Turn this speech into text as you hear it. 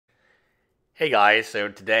Hey guys, so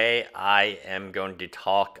today I am going to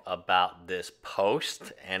talk about this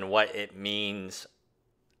post and what it means.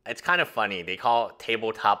 It's kind of funny. They call it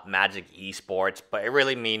tabletop magic esports, but it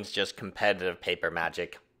really means just competitive paper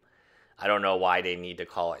magic. I don't know why they need to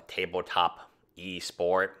call it tabletop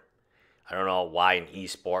esport. I don't know why an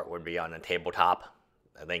esport would be on a tabletop.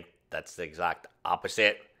 I think that's the exact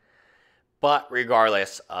opposite. But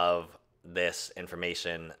regardless of this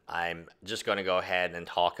information, I'm just going to go ahead and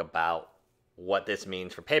talk about what this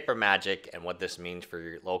means for paper magic and what this means for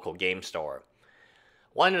your local game store.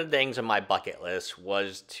 One of the things on my bucket list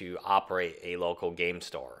was to operate a local game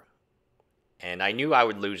store. And I knew I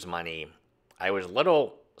would lose money. I was a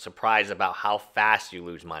little surprised about how fast you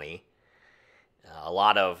lose money.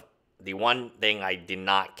 The one thing I did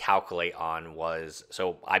not calculate on was,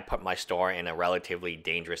 so I put my store in a relatively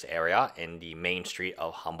dangerous area in the main street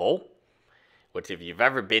of Humble, which if you've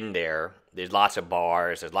ever been there, there's lots of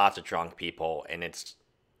bars, there's lots of drunk people, and it's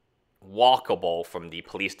walkable from the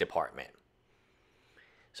police department.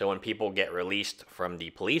 So when people get released from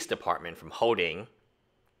the police department from holding,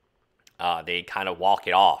 they kind of walk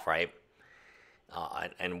it off, right?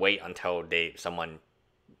 And wait until someone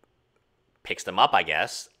picks them up, I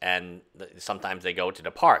guess, and sometimes they go to the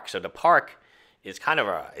park. So the park is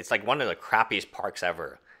it's like one of the crappiest parks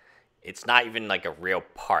ever. It's not even like a real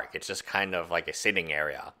park. It's just kind of like a sitting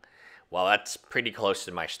area. Well, that's pretty close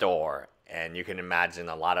to my store, and you can imagine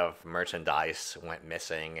a lot of merchandise went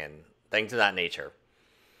missing and things of that nature.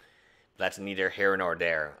 That's neither here nor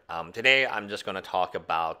there. Today, I'm just going to talk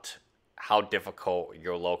about how difficult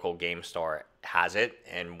your local game store has it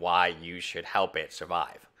and why you should help it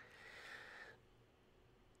survive.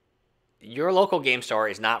 Your local game store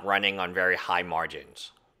is not running on very high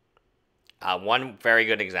margins. One very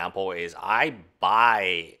good example is I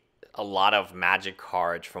buy a lot of Magic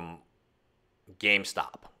cards from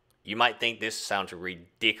GameStop. You might think this sounds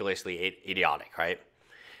ridiculously idiotic, right?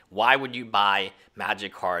 Why would you buy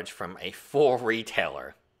Magic cards from a full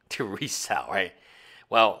retailer to resell, right?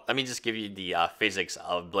 Well, let me just give you the physics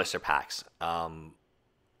of blister packs.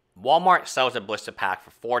 Walmart sells a blister pack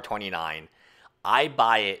for $4.29. I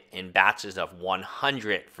buy it in batches of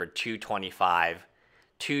 100 for $2.25.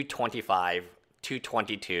 225,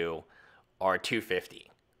 222, or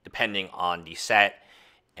 250, depending on the set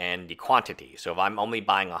and the quantity. So if I'm only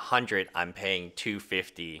buying 100, I'm paying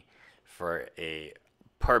 250 for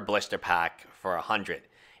per blister pack for 100.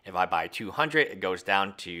 If I buy 200, it goes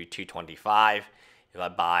down to 225. If I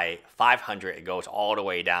buy 500, it goes all the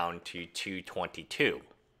way down to 222.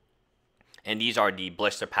 And these are the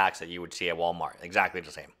blister packs that you would see at Walmart. Exactly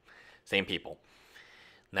the same people.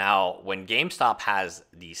 Now, when GameStop has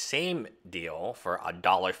the same deal for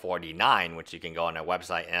 $1.49, which you can go on their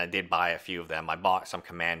website, and I did buy a few of them. I bought some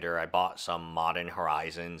Commander, I bought some Modern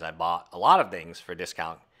Horizons, I bought a lot of things for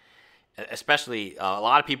discount. Especially, a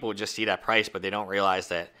lot of people just see that price, but they don't realize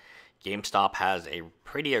that GameStop has a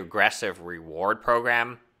pretty aggressive reward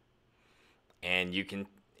program. And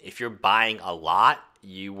if you're buying a lot,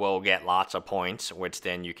 you will get lots of points, which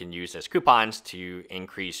then you can use as coupons to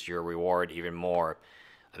increase your reward even more.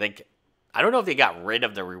 I don't know if they got rid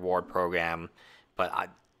of the reward program, but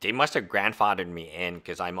they must have grandfathered me in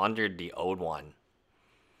because I'm under the old one.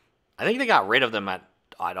 I think they got rid of them at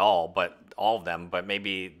all of them, but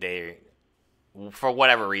maybe for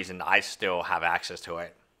whatever reason, I still have access to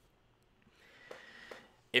it.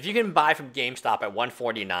 If you can buy from GameStop at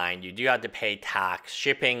 $1.49, you do have to pay tax,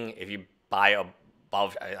 shipping. If you buy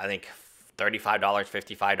above, I think, $35,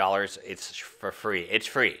 $55, it's for free. It's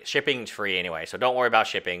free. Shipping's free anyway, so don't worry about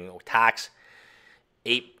shipping. Tax,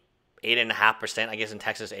 8.5%, I guess in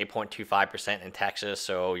Texas, 8.25% in Texas,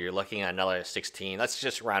 so you're looking at another 16. Let's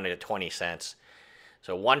just round it to 20 cents.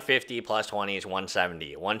 So 150 plus 20 is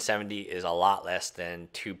 170. 170 is a lot less than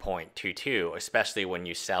 2.22, especially when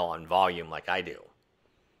you sell on volume like I do.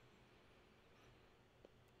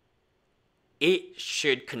 It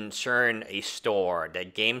should concern a store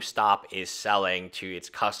that GameStop is selling to its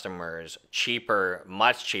customers cheaper,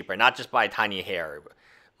 much cheaper, not just by a tiny hair,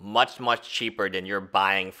 much, much cheaper than you're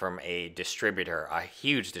buying from a distributor, a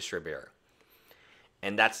huge distributor.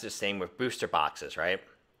 And that's the same with booster boxes, right?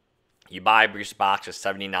 You buy a booster box at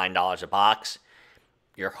 $79 a box.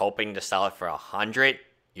 You're hoping to sell it for $100.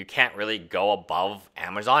 You can't really go above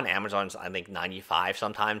Amazon. Amazon's, I think, $95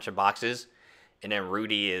 sometimes for boxes. And then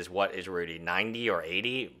Rudy is, what is Rudy, 90 or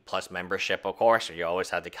 80 plus membership, of course. So you always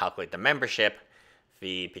have to calculate the membership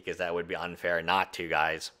fee because that would be unfair not to,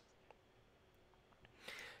 guys.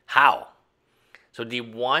 How? So the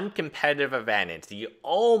one competitive advantage, the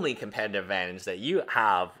only competitive advantage that you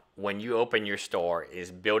have when you open your store is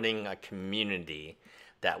building a community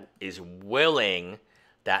that is willing,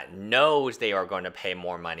 that knows they are going to pay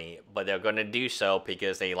more money, but they're going to do so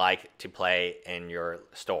because they like to play in your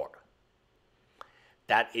store.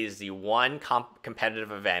 That is the one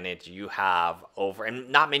competitive advantage you have over, and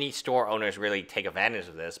not many store owners really take advantage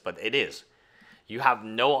of this, but it is. You have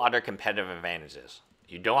no other competitive advantages.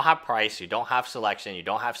 You don't have price, you don't have selection, you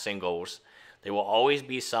don't have singles. There will always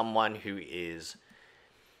be someone who is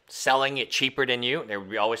selling it cheaper than you. There will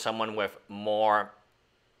be always someone with more.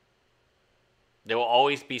 There will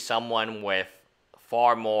always be someone with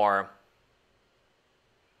far more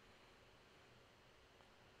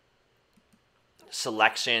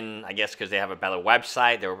selection, I guess, because they have a better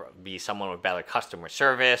website. There will be someone with better customer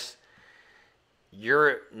service.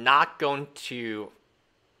 You're just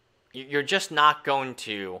not going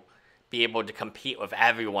to be able to compete with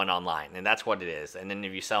everyone online, and that's what it is. And then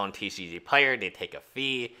if you sell on TCG Player, they take a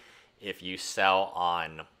fee. If you sell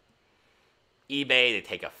on eBay, they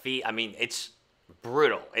take a fee. I mean, it's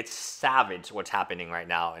brutal. It's savage what's happening right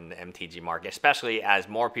now in the MTG market, especially as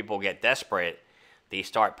more people get desperate. They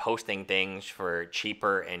start posting things for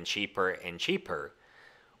cheaper and cheaper and cheaper,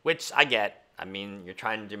 which I get. I mean, you're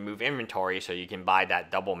trying to move inventory so you can buy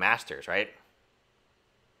that double masters, right?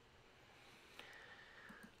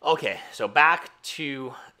 Okay, so back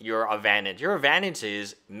to your advantage. Your advantage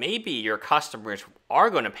is maybe your customers are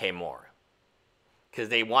going to pay more because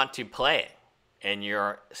they want to play in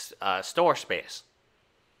your store space.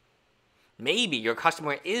 Maybe your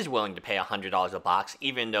customer is willing to pay $100 a box,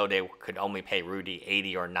 even though they could only pay Rudy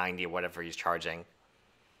 80 or 90 or whatever he's charging.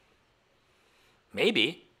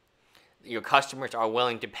 Maybe your customers are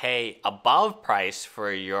willing to pay above price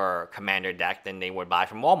for your Commander deck than they would buy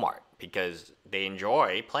from Walmart because they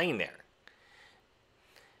enjoy playing there.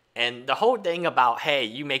 And the whole thing about, hey,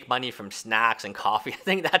 you make money from snacks and coffee, I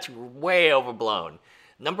think that's way overblown.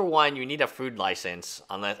 Number one, you need a food license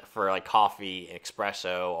for like coffee,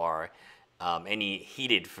 espresso, or any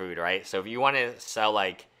heated food, right? So if you want to sell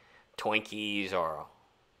like Twinkies or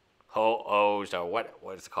Ho-Ohs or what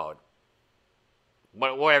is it called?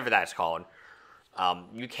 Whatever that's called,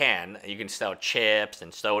 you can sell chips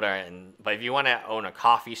and soda, but if you want to own a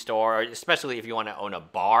coffee store, especially if you want to own a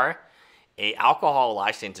bar, a alcohol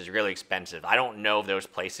license is really expensive. I don't know if those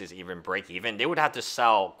places even break even. They would have to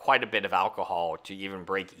sell quite a bit of alcohol to even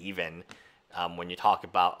break even when you talk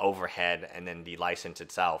about overhead and then the license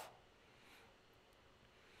itself.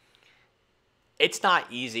 It's not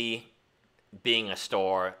easy being a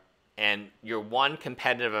store, and your one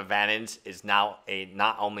competitive advantage is now it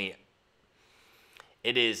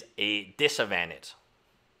is a disadvantage.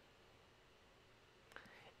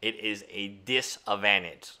 It is a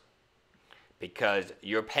disadvantage because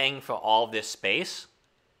you're paying for all this space.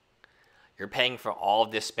 And you're paying for all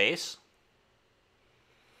this space,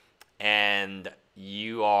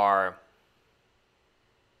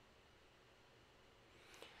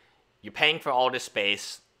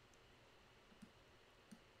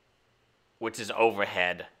 which is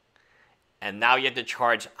overhead, and now you have to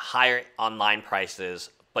charge higher online prices,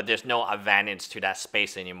 but there's no advantage to that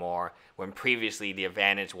space anymore, when previously the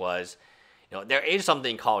advantage was, there is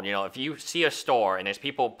something called, if you see a store and there's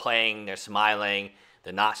people playing, they're smiling,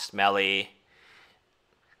 they're not smelly,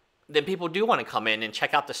 then people do want to come in and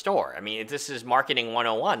check out the store. I mean, this is marketing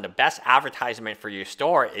 101. The best advertisement for your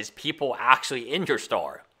store is people actually in your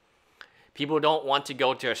store. People don't want to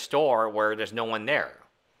go to a store where there's no one there.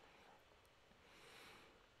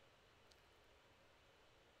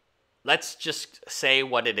 Let's just say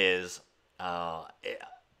what it is.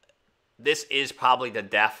 This is probably the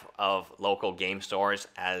death of local game stores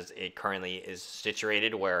as it currently is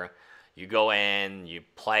situated, where you go in, you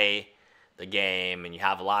play the game, and you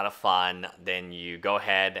have a lot of fun. Then you go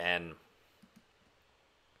ahead and...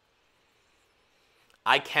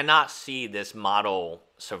 I cannot see this model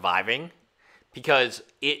surviving because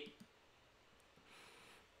it's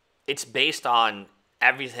based on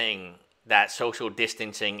everything that social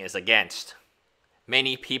distancing is against.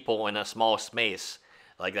 Many people in a small space,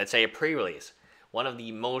 like let's say a pre-release, one of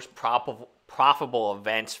the most profitable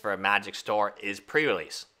events for a Magic store is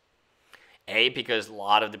pre-release. A, because a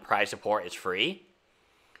lot of the prize support is free,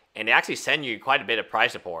 and they actually send you quite a bit of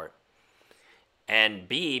prize support. And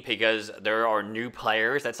B, because there are new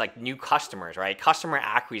players, that's like new customers, right? Customer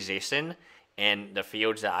acquisition in the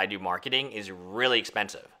fields that I do marketing is really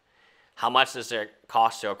expensive. How much does it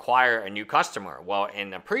cost to acquire a new customer? Well,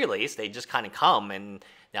 in a pre-release, they just kind of come, and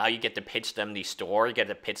now you get to pitch them the store, you get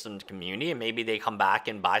to pitch them the community, and maybe they come back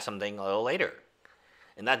and buy something a little later.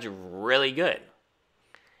 And that's really good.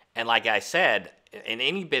 And like I said, in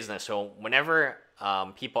any business, so whenever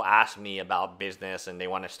people ask me about business and they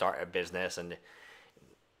want to start a business, and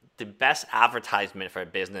the best advertisement for a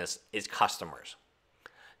business is customers.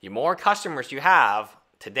 The more customers you have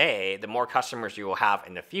today, the more customers you will have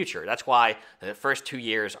in the future. That's why the first 2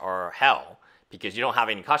 years are hell, because you don't have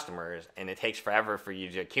any customers and it takes forever for you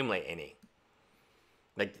to accumulate any.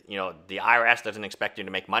 Like, you know, the IRS doesn't expect you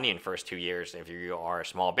to make money in the first 2 years if you are a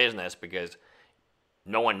small business, because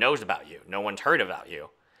no one knows about you. No one's heard about you.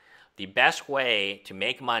 The best way to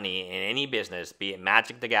make money in any business, be it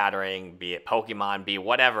Magic the Gathering, be it Pokemon, be it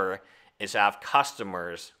whatever, is to have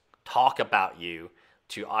customers talk about you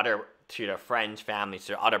to their friends, families,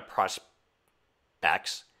 to other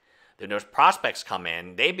prospects. Then those prospects come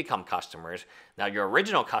in, they become customers. Now your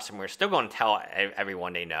original customer is still going to tell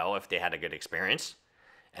everyone they know if they had a good experience,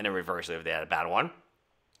 and the reverse if they had a bad one.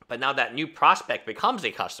 But now that new prospect becomes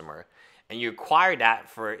a customer, and you acquire that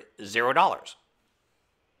for $0.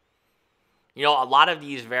 You know, a lot of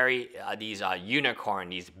these unicorn,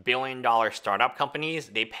 these billion-dollar startup companies,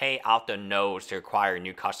 they pay out the nose to acquire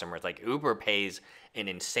new customers. Like Uber pays an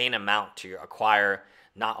insane amount to acquire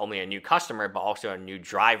not only a new customer, but also a new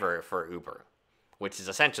driver for Uber, which is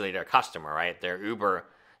essentially their customer, right? Their Uber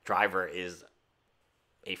driver is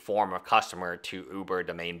a form of customer to Uber,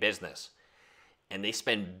 the main business. And they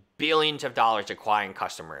spend billions of dollars acquiring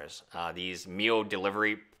customers. These meal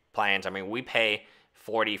delivery plans, I mean, we pay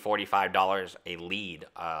 $40, $45 a lead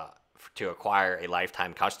to acquire a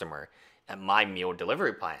lifetime customer at my meal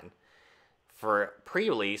delivery plan. For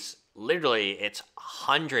pre-release, literally it's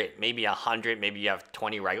 100, maybe 100, maybe you have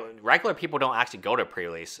 20 regular people don't actually go to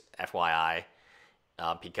pre-release, FYI,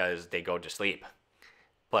 because they go to sleep.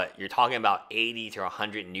 But you're talking about 80 to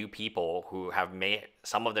 100 new people who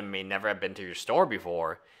some of them may never have been to your store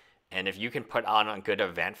before. And if you can put on a good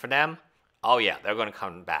event for them, oh yeah, they're going to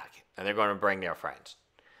come back. And they're going to bring their friends.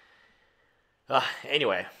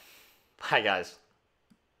 Anyway, bye guys.